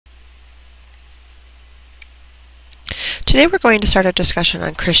Today we're going to start a discussion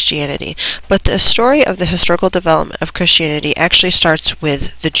on Christianity, but the story of the historical development of Christianity actually starts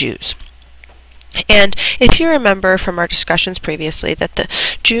with the Jews. And if you remember from our discussions previously that the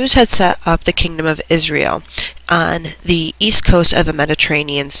Jews had set up the kingdom of Israel on the east coast of the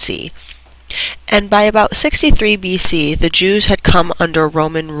Mediterranean Sea. And by about 63 BC, the Jews had come under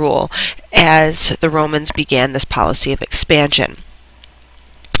Roman rule as the Romans began this policy of expansion.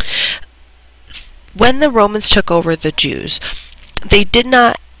 When the Romans took over the Jews, they did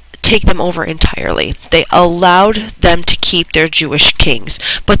not take them over entirely. They allowed them to keep their Jewish kings,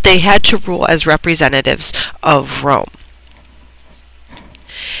 but they had to rule as representatives of Rome.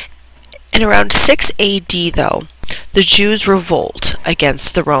 In around 6 AD, though, the Jews revolt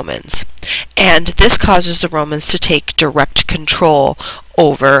against the Romans, and this causes the Romans to take direct control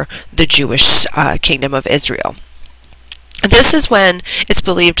over the Jewish kingdom of Israel. This is when it's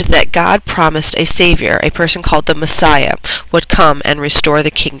believed that God promised a Savior, a person called the Messiah, would come and restore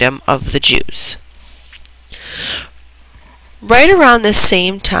the kingdom of the Jews. Right around this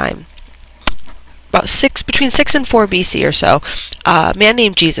same time, between 6 and 4 BC or so, a man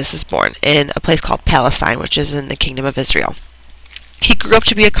named Jesus is born in a place called Palestine, which is in the kingdom of Israel. He grew up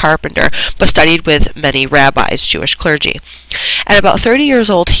to be a carpenter, but studied with many rabbis, Jewish clergy. At about 30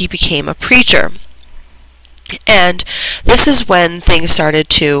 years old, he became a preacher. And this is when things started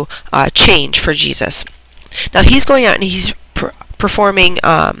to change for Jesus. Now he's going out and he's performing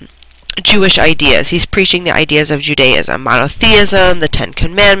Jewish ideas. He's preaching the ideas of Judaism, monotheism, the Ten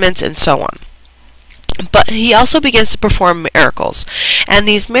Commandments, and so on. But he also begins to perform miracles. And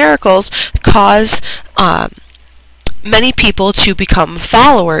these miracles cause many people to become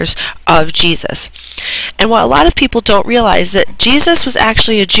followers of Jesus. And what a lot of people don't realize that Jesus was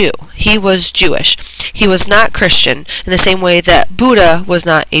actually a Jew. He was Jewish. He was not Christian in the same way that Buddha was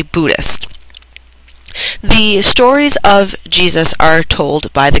not a Buddhist. The stories of Jesus are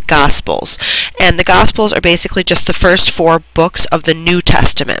told by the Gospels, and the Gospels are basically just the first 4 books of the New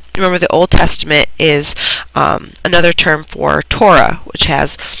Testament. Remember, the Old Testament is another term for Torah, which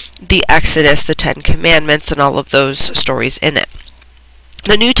has the Exodus, the Ten Commandments, and all of those stories in it.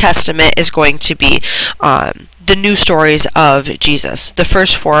 The New Testament is going to be the new stories of Jesus. The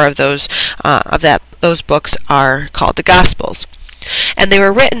first 4 of those books are called the Gospels. And they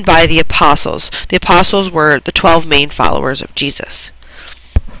were written by the apostles. The apostles were the 12 main followers of Jesus.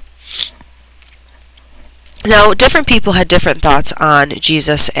 Now, different people had different thoughts on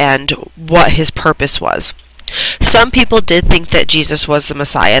Jesus and what his purpose was. Some people did think that Jesus was the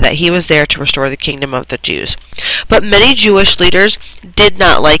Messiah, that he was there to restore the kingdom of the Jews. But many Jewish leaders did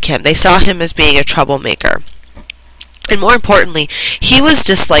not like him. They saw him as being a troublemaker. And more importantly, he was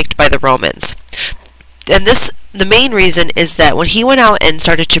disliked by the Romans. And the main reason is that when he went out and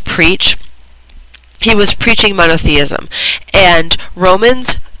started to preach, he was preaching monotheism. And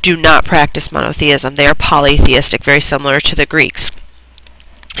Romans do not practice monotheism. They are polytheistic, very similar to the Greeks.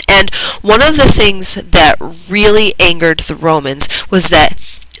 And one of the things that really angered the Romans was that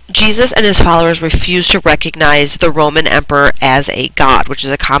Jesus and his followers refused to recognize the Roman emperor as a god, which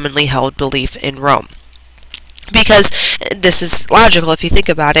is a commonly held belief in Rome. Because this is logical if you think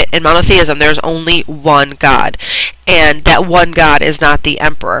about it. In monotheism, there's only one God, and that one God is not the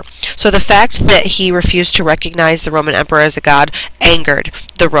emperor. So the fact that he refused to recognize the Roman emperor as a god angered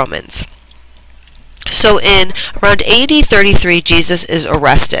the Romans. So in around AD 33, Jesus is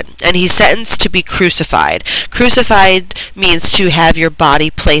arrested, and he's sentenced to be crucified. Crucified means to have your body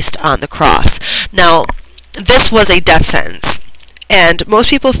placed on the cross. Now, this was a death sentence, and most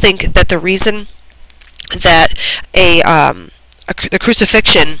people think that the reason that the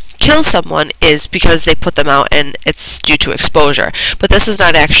crucifixion kills someone is because they put them out and it's due to exposure. But this is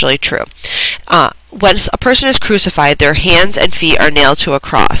not actually true. When a person is crucified, their hands and feet are nailed to a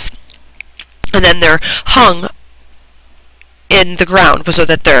cross. And then they're hung in the ground so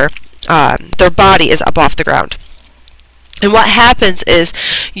that their body is up off the ground. And what happens is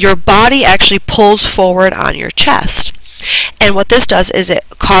your body actually pulls forward on your chest. And what this does is it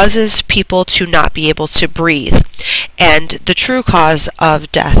causes people to not be able to breathe. And the true cause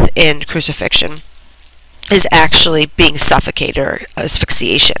of death in crucifixion is actually being suffocated or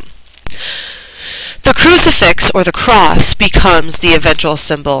asphyxiation. The crucifix, or the cross, becomes the eventual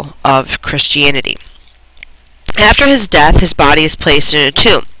symbol of Christianity. After his death, his body is placed in a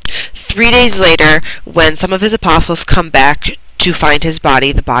tomb. 3 days later, when some of his apostles come back to find his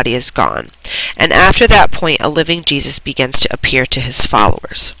body, the body is gone. And after that point, a living Jesus begins to appear to his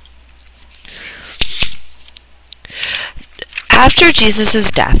followers. After Jesus'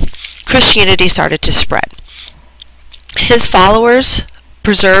 death, Christianity started to spread. His followers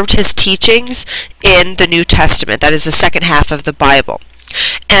preserved his teachings in the New Testament. That is the second half of the Bible.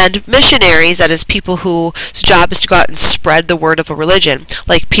 And missionaries, that is people whose job is to go out and spread the word of a religion,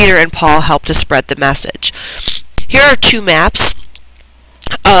 like Peter and Paul, helped to spread the message. Here are two maps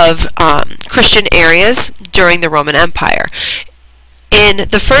of Christian areas during the Roman Empire. In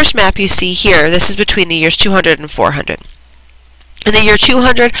the first map you see here, this is between the years 200 and 400. In the year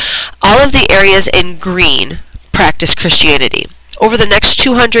 200, all of the areas in green practiced Christianity. Over the next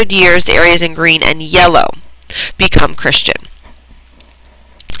 200 years, the areas in green and yellow become Christian.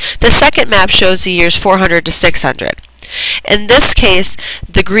 The second map shows the years 400 to 600. In this case,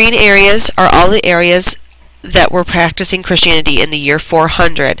 the green areas are all the areas that were practicing Christianity in the year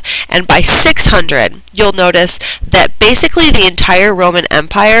 400. And by 600, you'll notice that basically the entire Roman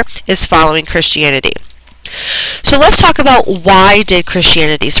Empire is following Christianity. So let's talk about why did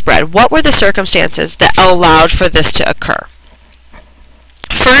Christianity spread? What were the circumstances that allowed for this to occur?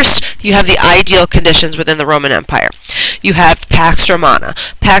 First, you have the ideal conditions within the Roman Empire. You have Pax Romana.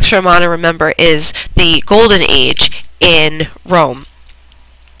 Pax Romana, remember, is the golden age in Rome.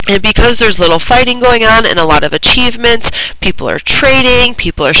 And because there's little fighting going on and a lot of achievements, people are trading,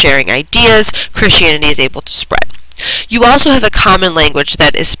 people are sharing ideas, Christianity is able to spread. You also have a common language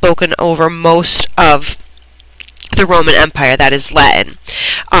that is spoken over most of the Roman Empire, that is Latin.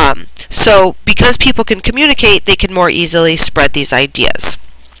 So because people can communicate, they can more easily spread these ideas.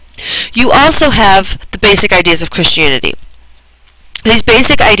 You also have the basic ideas of Christianity. These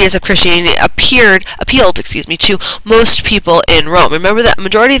basic ideas of Christianity appealed to most people in Rome. Remember that the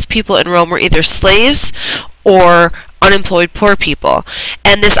majority of the people in Rome were either slaves or unemployed poor people.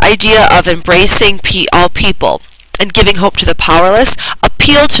 And this idea of embracing all people and giving hope to the powerless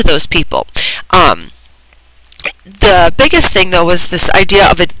appealed to those people. The biggest thing, though, was this idea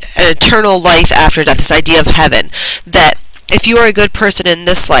of an eternal life after death, this idea of heaven, that if you are a good person in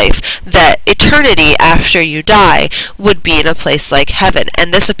this life, that eternity after you die would be in a place like heaven.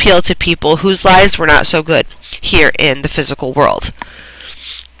 And this appealed to people whose lives were not so good here in the physical world.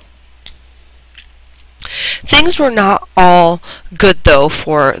 Things were not all good, though,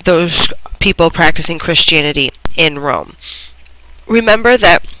 for those people practicing Christianity in Rome. Remember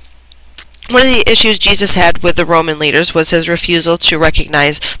that one of the issues Jesus had with the Roman leaders was his refusal to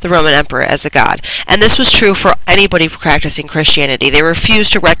recognize the Roman emperor as a god. And this was true for anybody practicing Christianity. They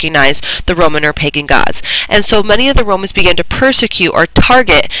refused to recognize the Roman or pagan gods. And so many of the Romans began to persecute or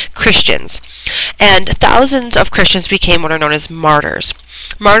target Christians. And thousands of Christians became what are known as martyrs.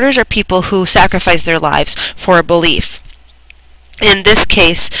 Martyrs are people who sacrifice their lives for a belief. In this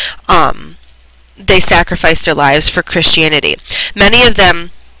case, they sacrificed their lives for Christianity. Many of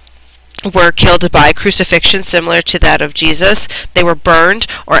them were killed by crucifixion similar to that of Jesus. They were burned,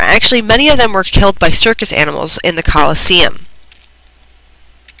 or actually many of them were killed by circus animals in the Colosseum.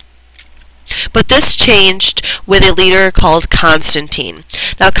 But this changed with a leader called Constantine.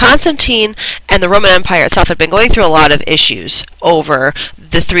 Now, Constantine and the Roman Empire itself had been going through a lot of issues over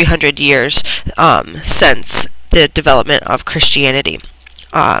the 300 years since the development of Christianity.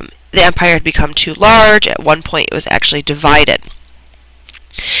 The empire had become too large. At one point, it was actually divided.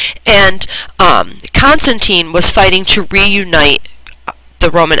 And Constantine was fighting to reunite the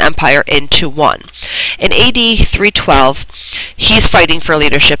Roman Empire into one. In AD 312, he's fighting for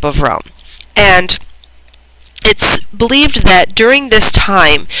leadership of Rome. And it's believed that during this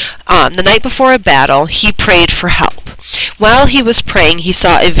time, the night before a battle, he prayed for help. While he was praying, he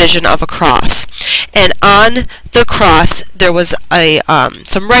saw a vision of a cross. And on the cross, there was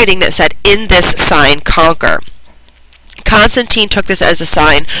some writing that said, "In this sign, conquer." Constantine took this as a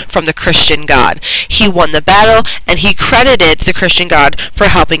sign from the Christian God. He won the battle, and he credited the Christian God for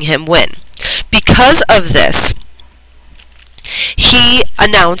helping him win. Because of this, he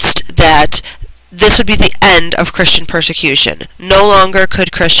announced that this would be the end of Christian persecution. No longer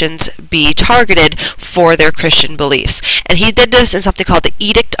could Christians be targeted for their Christian beliefs. And he did this in something called the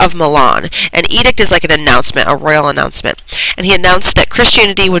Edict of Milan. An edict is like an announcement, a royal announcement. And he announced that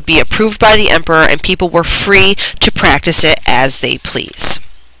Christianity would be approved by the emperor and people were free to practice it as they please.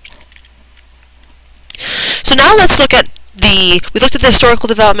 So now let's look at we looked at the historical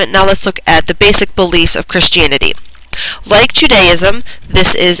development, now let's look at the basic beliefs of Christianity. Like Judaism,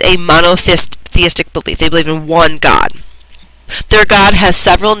 this is a monotheistic belief. They believe in one God. Their God has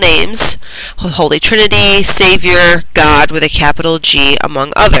several names: Holy Trinity, Savior, God with a capital G,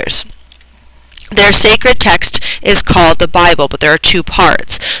 among others. Their sacred text is called the Bible, but there are two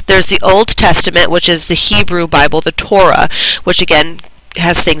parts. There's the Old Testament, which is the Hebrew Bible, the Torah, which again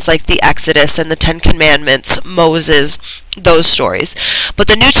has things like the Exodus and the Ten Commandments, Moses, those stories. But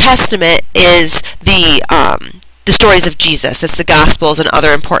the New Testament is the the stories of Jesus. It's the Gospels and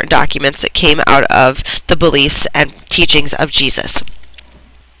other important documents that came out of the beliefs and teachings of Jesus.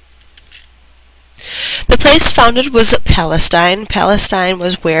 The place founded was Palestine. Palestine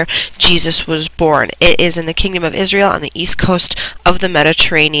was where Jesus was born. It is in the Kingdom of Israel on the east coast of the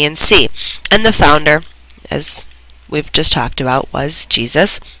Mediterranean Sea. And the founder, as we've just talked about, was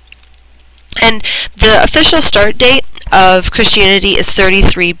Jesus. And the official start date of Christianity is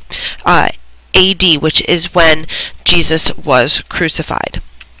 33 AD, which is when Jesus was crucified.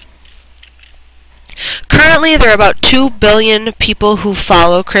 Currently, there are about 2 billion people who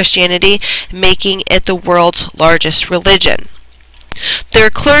follow Christianity, making it the world's largest religion. Their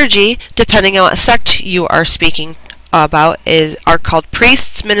clergy, depending on what sect you are speaking about, are called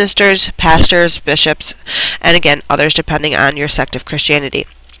priests, ministers, pastors, bishops, and again, others depending on your sect of Christianity.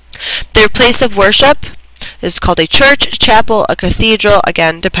 Their place of worship is called a church, a chapel, a cathedral,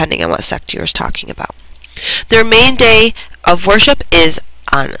 again, depending on what sect you are talking about. Their main day of worship is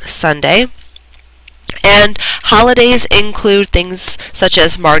on Sunday. And holidays include things such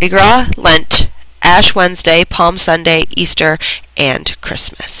as Mardi Gras, Lent, Ash Wednesday, Palm Sunday, Easter, and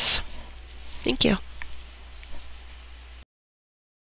Christmas. Thank you.